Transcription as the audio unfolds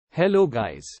Hello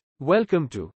guys. Welcome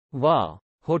to Wow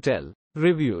Hotel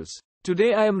Reviews.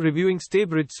 Today I am reviewing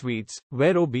Staybridge Suites,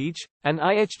 Vero Beach, an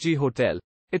IHG hotel.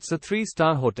 It's a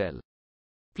 3-star hotel.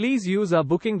 Please use our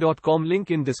booking.com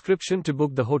link in description to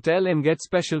book the hotel and get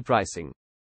special pricing.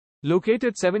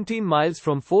 Located 17 miles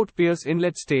from Fort Pierce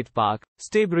Inlet State Park,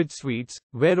 Staybridge Suites,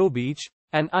 Vero Beach,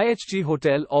 an IHG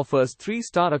hotel offers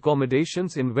 3-star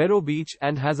accommodations in Vero Beach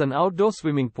and has an outdoor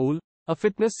swimming pool, a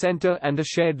fitness center and a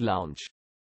shared lounge.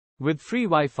 With free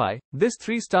Wi-Fi, this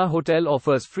 3-star hotel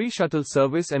offers free shuttle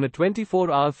service and a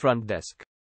 24-hour front desk.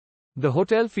 The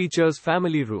hotel features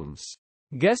family rooms.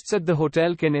 Guests at the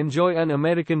hotel can enjoy an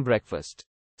American breakfast.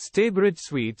 Staybridge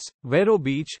Suites, Vero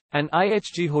Beach, an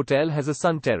IHG hotel has a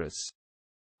sun terrace.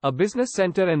 A business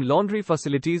center and laundry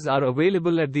facilities are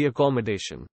available at the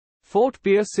accommodation. Fort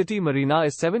Pierce City Marina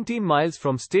is 17 miles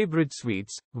from Staybridge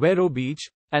Suites, Vero Beach,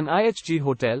 an IHG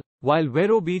hotel, while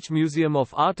Vero Beach Museum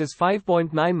of Art is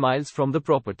 5.9 miles from the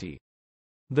property.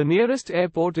 The nearest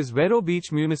airport is Vero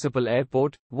Beach Municipal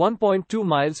Airport, 1.2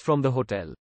 miles from the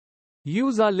hotel.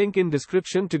 Use our link in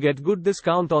description to get good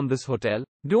discount on this hotel.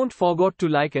 Don't forget to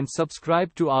like and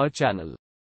subscribe to our channel.